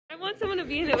I want someone to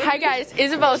be in it. Hi guys,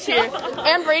 Isabel's here.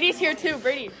 And Brady's here too.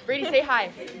 Brady, say hi.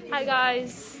 Hi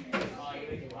guys.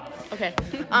 Okay.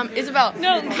 Isabel.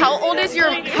 No. How old is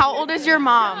your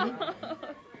mom?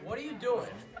 What are you doing?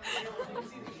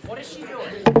 What is she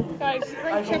doing? Guys, she's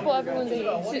like triple everyone's age.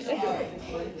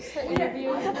 Her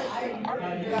interview.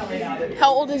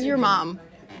 How old is your mom?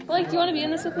 Like, do you want to be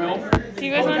in this with me? Do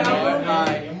you guys want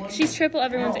to be? She's triple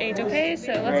everyone's age, okay?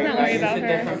 So let's not worry about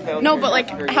her. No, but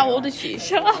like, how old is she?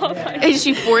 Shut up. Is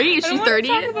she 40? Is she I 30?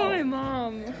 don't want to talk about my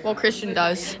mom. Well, Christian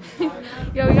does.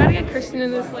 Yo, we gotta get Christian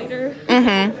in this later.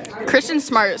 Christian's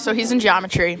smart, so he's in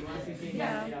geometry.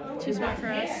 Yeah, too smart for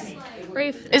us.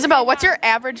 Rafe. Isabel, what's your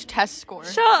average test score?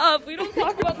 Shut up. We don't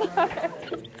talk about that.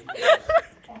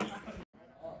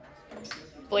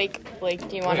 Blake,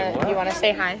 do you wanna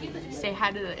say hi? Say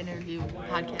hi to the interview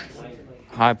podcast.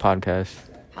 Hi, podcast.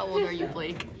 How old are you,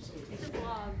 Blake?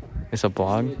 It's a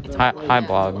blog? Hi,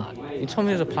 blog. You told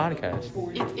me it was a podcast.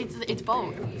 It's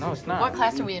both. No, it's not. What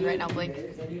class are we in right now, Blake?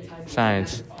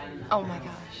 Science. Oh my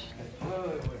gosh.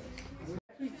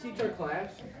 Teach our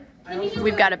class.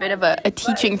 We've got a bit of a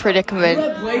teaching predicament.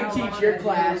 Let Blake teach your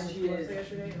class.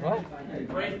 What?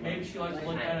 Maybe she likes to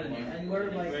look better than you.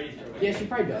 Yeah, she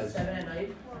probably does.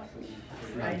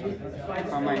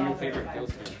 On my new favorite field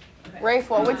trip. Rafe,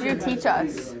 what would you teach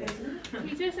us?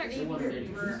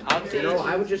 No,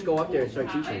 I would just go up there and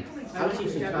start teaching. I would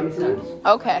teach some common sense.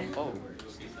 Okay.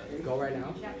 Go right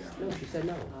now? No, she said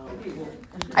no.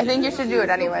 I think you should do it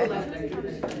anyway.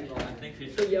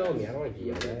 She'll yell at me. I don't want to get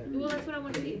yelled at. Well, that's what I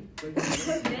want to be.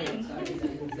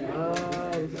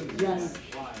 Yes.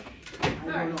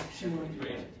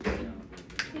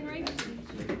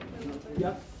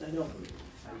 Yep, I know.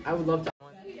 I would love to.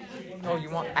 Oh, you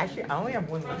want? Actually, I only have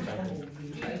one left.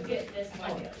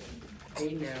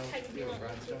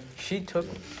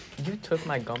 You took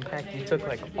my gum pack. You took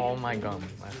like all my gum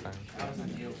last time.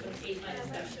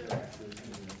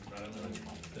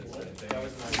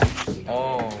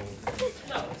 Oh.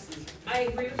 I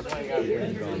agree with what you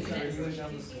did.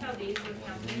 You see how these were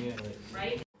counted,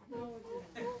 right?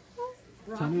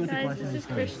 Guys, this is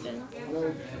Christian.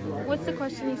 What's the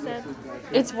question he said?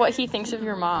 It's what he thinks of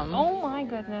your mom. Oh my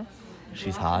goodness.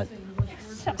 She's hot.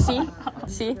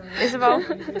 See, Isabel.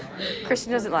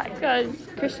 Christian doesn't lie. Guys,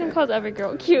 Christian calls every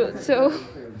girl cute, so.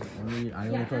 I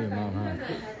only call your mom hot.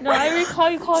 No, I recall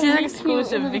you calling She's me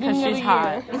exclusive cute because she's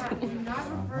hot.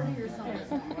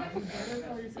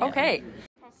 Okay. Okay.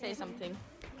 Say something.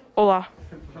 Hola.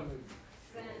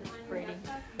 Brady,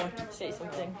 say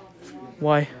something.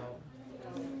 Why?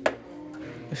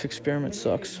 This experiment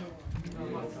sucks.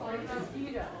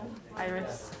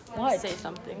 Iris, say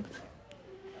something.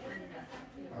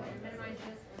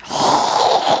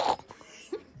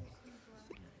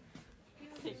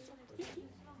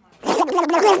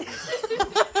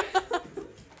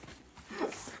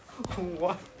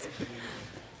 What?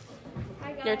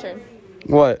 Your turn.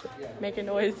 What? Make a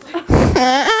noise.